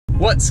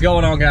What's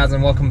going on, guys,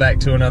 and welcome back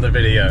to another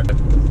video.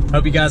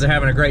 Hope you guys are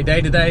having a great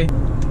day today.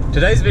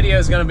 Today's video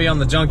is going to be on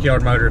the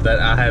junkyard motor that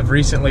I have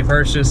recently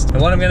purchased. And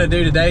what I'm going to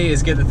do today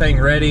is get the thing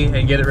ready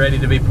and get it ready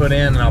to be put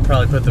in, and I'll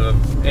probably put the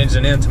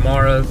engine in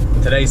tomorrow.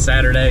 Today's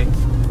Saturday.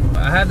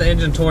 I have the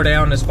engine tore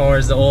down as far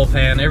as the oil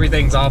pan.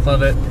 Everything's off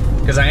of it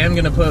because I am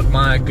going to put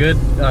my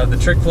the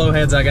trick flow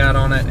heads I got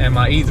on it and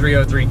my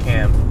E303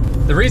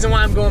 cam. The reason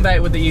why I'm going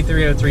back with the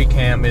E303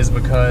 cam is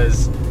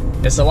because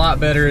it's a lot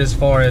better as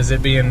far as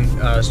it being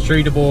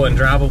streetable and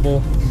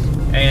drivable.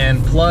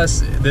 And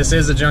plus, this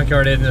is a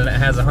junkyard engine that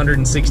has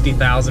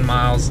 160,000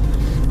 miles,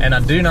 and I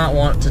do not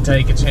want to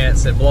take a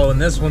chance at blowing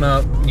this one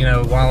up, you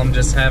know, while I'm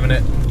just having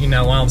it, you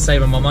know, while I'm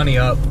saving my money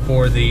up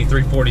for the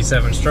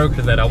 347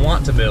 stroker that I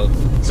want to build.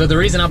 So the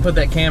reason I put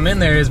that cam in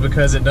there is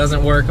because it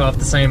doesn't work off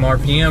the same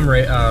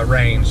RPM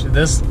range.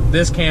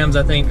 This cam's,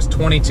 I think, is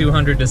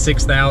 2,200 to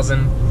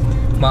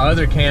 6,000. My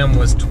other cam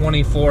was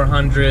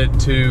 2,400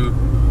 to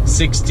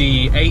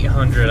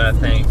 6,800, I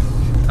think.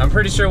 I'm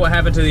pretty sure what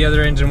happened to the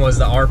other engine was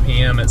the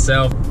RPM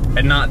itself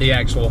and not the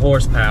actual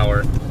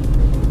horsepower.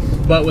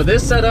 But with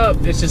this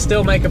setup, it should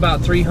still make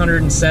about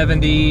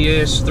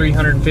 370-ish,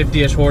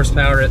 350-ish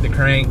horsepower at the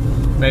crank,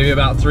 maybe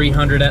about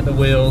 300 at the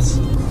wheels.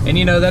 And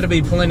you know, that'll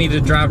be plenty to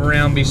drive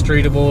around, be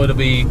streetable. It'll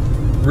be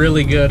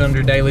really good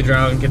under daily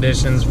driving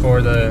conditions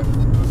for the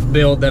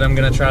build that I'm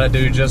gonna try to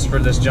do just for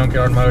this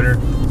junkyard motor.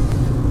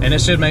 And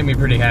it should make me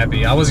pretty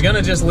happy. I was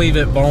gonna just leave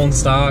it bone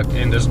stock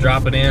and just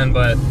drop it in,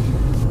 but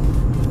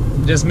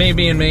just me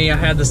being me, I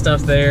had the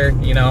stuff there,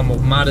 you know, I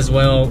might as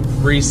well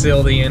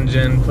reseal the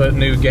engine, put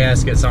new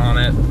gaskets on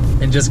it,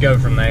 and just go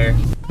from there.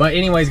 But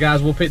anyways,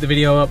 guys, we'll pick the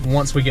video up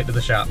once we get to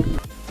the shop.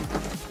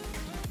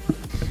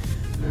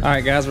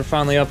 Alright guys, we're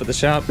finally up at the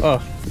shop. Oh,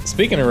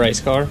 speaking of race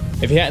car,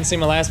 if you hadn't seen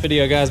my last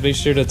video, guys, be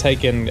sure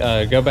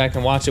to go back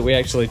and watch it. We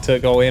actually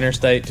took old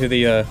Interstate to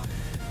the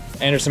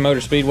Anderson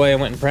Motor Speedway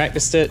and went and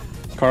practiced it.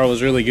 The car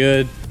was really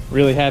good.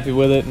 Really happy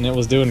with it, and it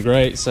was doing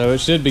great, so it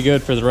should be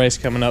good for the race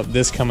coming up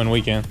this coming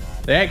weekend.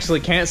 They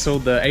actually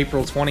canceled the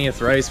April 20th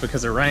race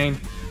because of rain,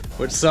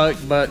 which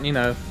sucked, but you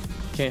know,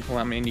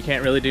 you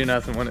can't really do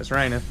nothing when it's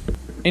raining.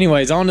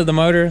 Anyways, on to the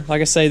motor.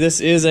 Like I say, this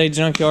is a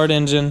junkyard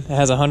engine. It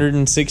has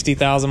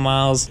 160,000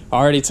 miles. I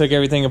already took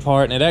everything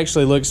apart, and it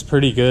actually looks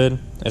pretty good.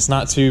 It's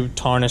not too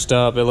tarnished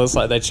up. It looks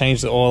like they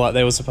changed the oil like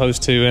they were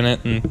supposed to in it,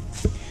 and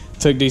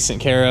took decent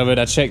care of it.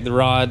 I checked the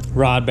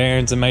rod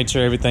bearings and made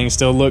sure everything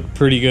still looked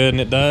pretty good, and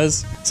it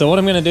does. So what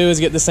I'm gonna do is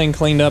get this thing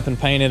cleaned up and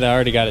painted. I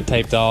already got it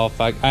taped off.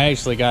 I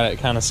actually got it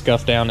kind of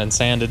scuffed down and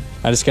sanded.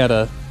 I just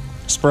gotta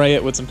spray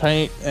it with some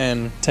paint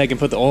and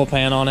put the oil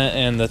pan on it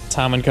and the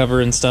timing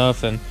cover and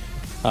stuff, and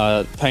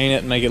paint it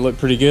and make it look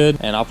pretty good.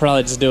 And I'll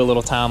probably just do a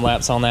little time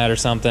lapse on that or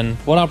something.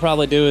 What I'll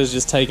probably do is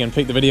just take and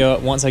pick the video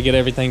up once I get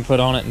everything put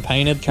on it and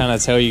painted, kind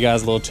of tell you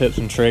guys little tips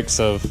and tricks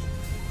of,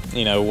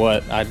 you know,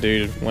 what I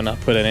do when I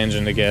put an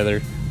engine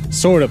together.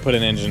 Sort of put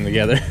an engine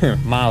together,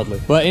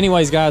 mildly. But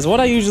anyways, guys, what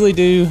I usually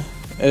do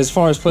as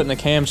far as putting a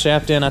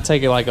camshaft in, I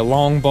take like a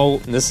long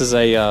bolt. This is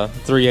a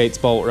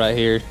 3/8 bolt right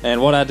here.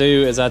 And what I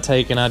do is I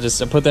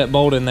put that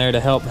bolt in there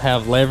to help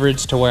have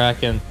leverage to where I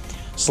can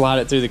slide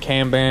it through the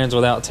cam bearings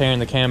without tearing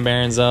the cam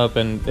bearings up.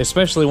 And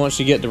especially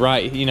once you get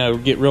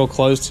get real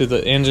close to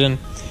the engine,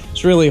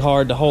 it's really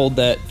hard to hold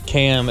that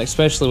cam,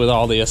 especially with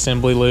all the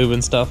assembly lube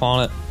and stuff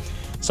on it.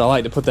 So I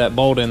like to put that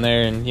bolt in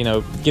there and, you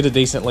know, get a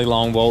decently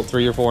long bolt,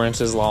 3 or 4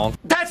 inches long.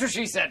 That's what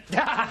she said!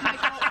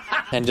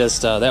 And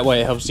just that way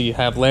it helps you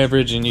have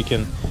leverage and you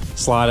can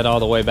slide it all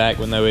the way back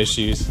with no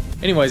issues.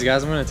 Anyways,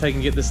 guys, I'm going to take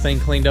and get this thing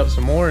cleaned up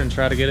some more and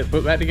try to get it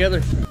put back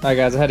together. Alright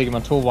guys, I had to get my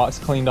toolbox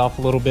cleaned off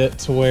a little bit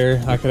to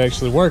where I could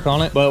actually work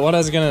on it. But what I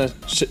was going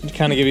to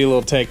kind of give you a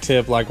little tech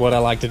tip, like what I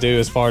like to do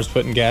as far as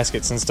putting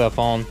gaskets and stuff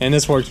on. And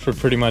this works for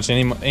pretty much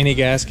any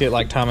gasket,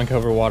 like timing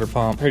cover, water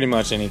pump, pretty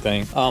much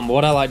anything.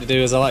 What I like to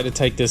do is I like to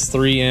take this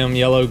 3M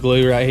yellow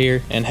glue right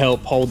here and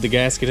help hold the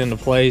gasket into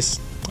place.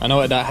 I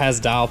know it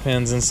has dowel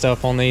pins and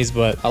stuff on these,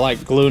 but I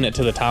like gluing it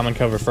to the timing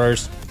cover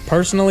first.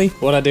 Personally,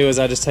 what I do is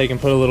I just take and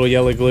put a little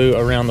yellow glue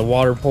around the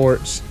water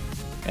ports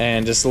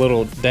and just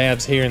little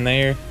dabs here and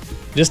there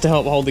just to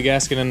help hold the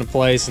gasket into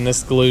place. And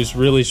this glue's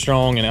really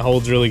strong and it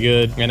holds really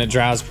good and it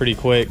dries pretty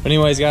quick. But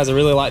anyways, guys, I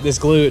really like this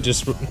glue. It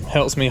just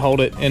helps me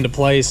hold it into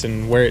place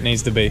and where it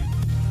needs to be.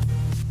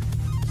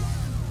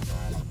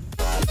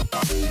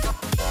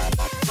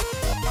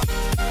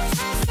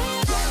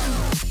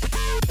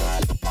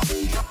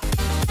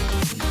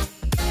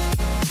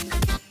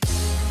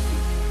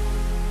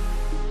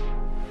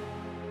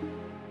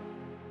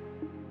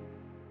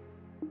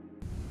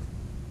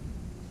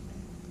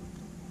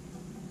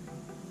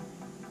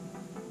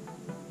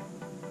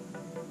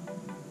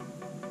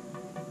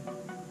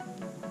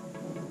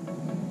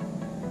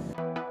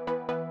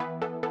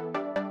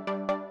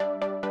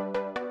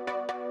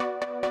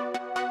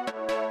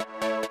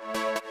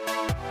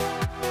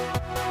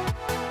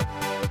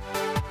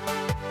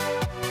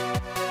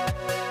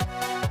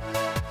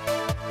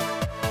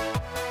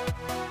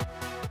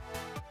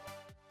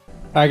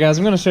 Alright guys,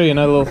 I'm going to show you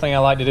another little thing I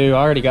like to do.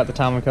 I already got the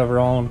timing cover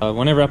on.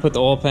 Whenever I put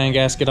the oil pan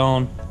gasket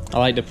on, I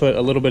like to put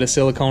a little bit of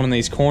silicone in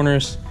these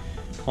corners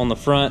on the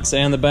fronts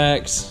and the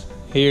backs,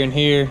 here and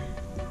here,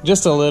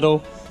 just a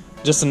little,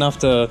 just enough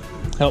to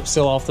help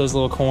seal off those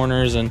little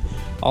corners. And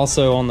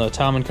also on the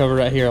timing cover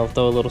right here, I'll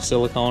throw a little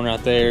silicone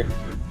right there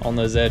on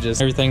those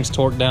edges. Everything's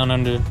torqued down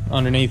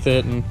underneath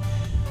it and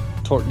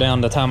torqued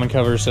down the timing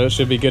cover, so it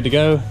should be good to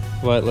go.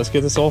 But let's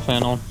get this oil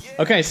fan on.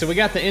 Okay, so we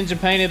got the engine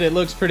painted. It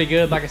looks pretty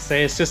good. Like I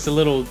say, it's just a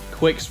little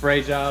quick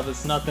spray job.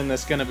 It's nothing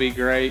that's gonna be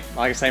great.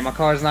 Like I say, my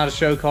car is not a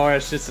show car.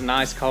 It's just a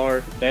nice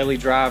car, daily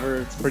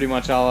driver. It's pretty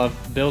much all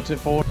I've built it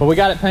for. But we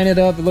got it painted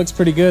up. It looks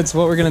pretty good. So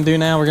what we're gonna do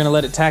now, we're gonna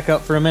let it tack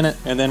up for a minute,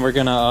 and then we're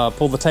gonna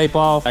pull the tape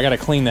off. I gotta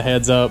clean the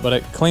heads up,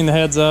 but clean the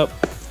heads up,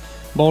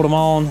 bolt them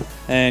on,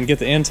 and get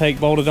the intake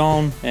bolted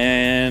on.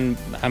 And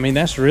I mean,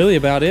 that's really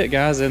about it,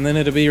 guys. And then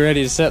it'll be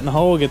ready to set in the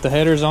hole, get the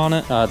headers on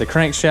it, the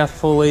crankshaft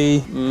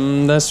pulley.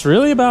 That's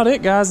really about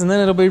it, guys. And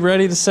then it'll be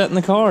ready to set in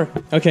the car.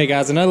 Okay,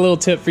 guys, another little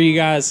tip for you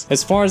guys.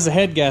 As far as the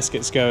head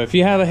gaskets go, if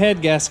you have a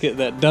head gasket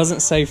that doesn't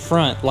say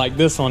front like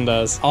this one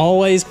does,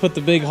 always put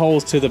the big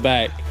holes to the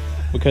back.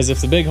 Because if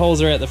the big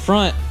holes are at the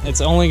front,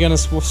 it's only gonna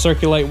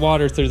circulate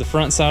water through the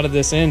front side of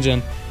this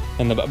engine,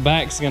 and the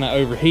back's gonna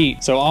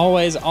overheat. So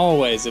always,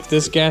 if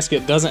this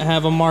gasket doesn't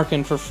have a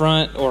marking for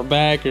front or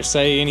back or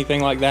say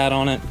anything like that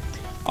on it,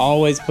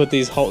 always put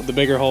the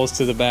bigger holes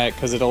to the back,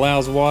 because it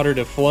allows water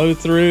to flow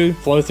through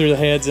the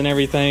heads and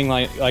everything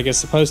like it's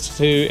supposed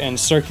to, and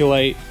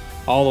circulate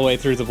all the way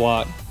through the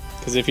block.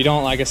 Because if you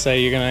don't, like I say,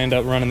 you're gonna end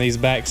up running these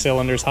back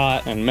cylinders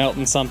hot and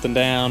melting something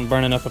down,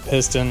 burning up a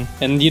piston,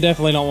 and you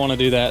definitely don't want to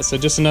do that. So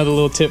just another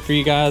little tip for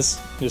you guys.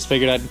 Just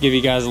figured I'd give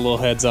you guys a little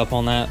heads up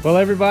on that. Well,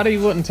 everybody,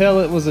 you wouldn't tell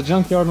it was a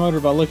junkyard motor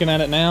by looking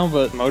at it now,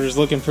 but the motor's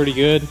looking pretty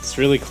good. It's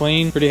really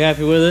clean, pretty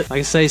happy with it.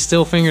 Like I say,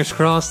 still fingers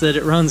crossed that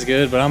it runs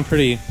good, but I'm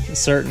pretty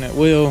certain it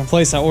will. The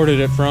place I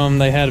ordered it from,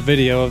 they had a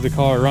video of the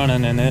car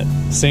running and it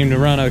seemed to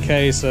run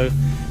okay, so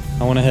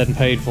I went ahead and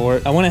paid for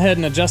it. I went ahead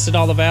and adjusted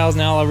all the valves.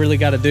 Now all I really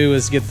got to do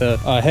is get the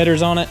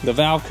headers on it, the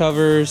valve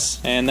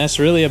covers, and that's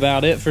really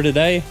about it for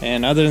today.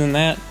 And other than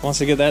that, once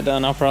I get that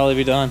done, I'll probably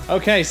be done.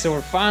 Okay, so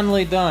we're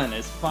finally done.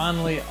 It's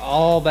finally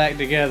all back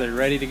together,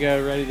 ready to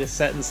go, ready to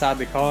set inside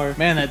the car.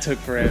 Man, that took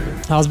forever.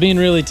 I was being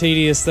really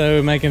tedious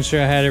though, making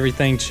sure I had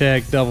everything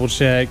checked, double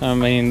checked. I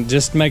mean,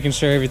 just making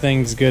sure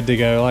everything's good to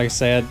go. Like I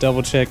said, I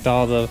double checked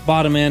all the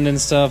bottom end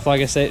and stuff.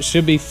 Like I said, it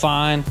should be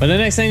fine. But the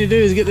next thing to do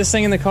is get this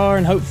thing in the car,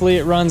 and hopefully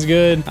it runs good.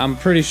 I'm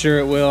pretty sure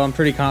it will. I'm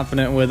pretty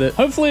confident with it.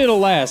 Hopefully it'll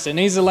last. It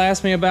needs to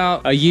last me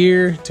about a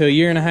year to a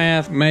year and a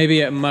half,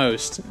 maybe at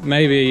most,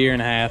 maybe a year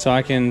and a half, so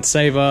I can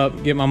save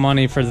up, get my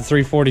money for the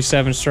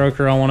 347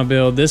 stroker I want to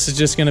build. This is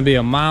just going to be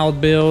a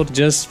mild build,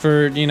 just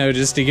for, you know,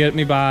 just to get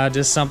me by,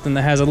 just something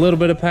that has a little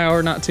bit of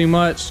power, not too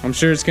much. I'm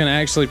sure it's going to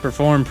actually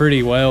perform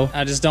pretty well.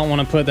 I just don't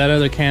want to put that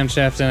other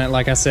camshaft in it,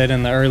 like I said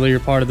in the earlier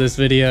part of this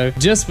video,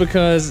 just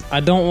because I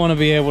don't want to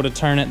be able to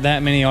turn it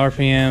that many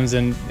RPMs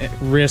and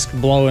risk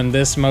blowing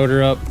this motor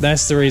up.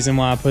 That's the reason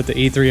why I put the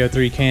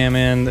E303 cam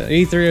in. The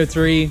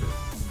E303,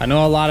 I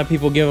know a lot of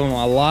people give them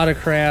a lot of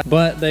crap,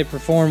 but they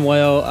perform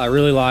well. I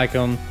really like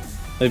them.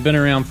 They've been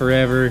around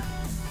forever,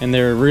 and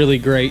they're a really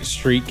great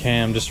street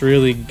cam, just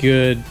really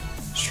good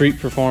street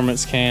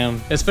performance cam,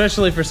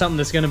 especially for something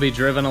that's going to be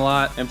driven a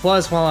lot. And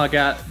plus, while I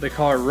got the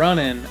car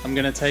running, I'm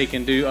going to take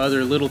and do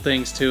other little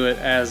things to it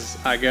as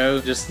I go,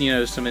 just, you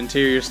know, some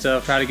interior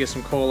stuff, try to get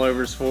some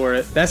coilovers for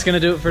it. That's going to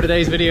do it for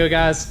today's video,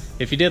 guys.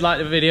 If you did like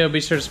the video, be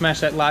sure to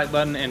smash that like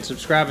button and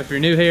subscribe if you're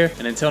new here.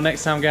 And until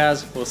next time,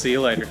 guys, we'll see you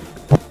later.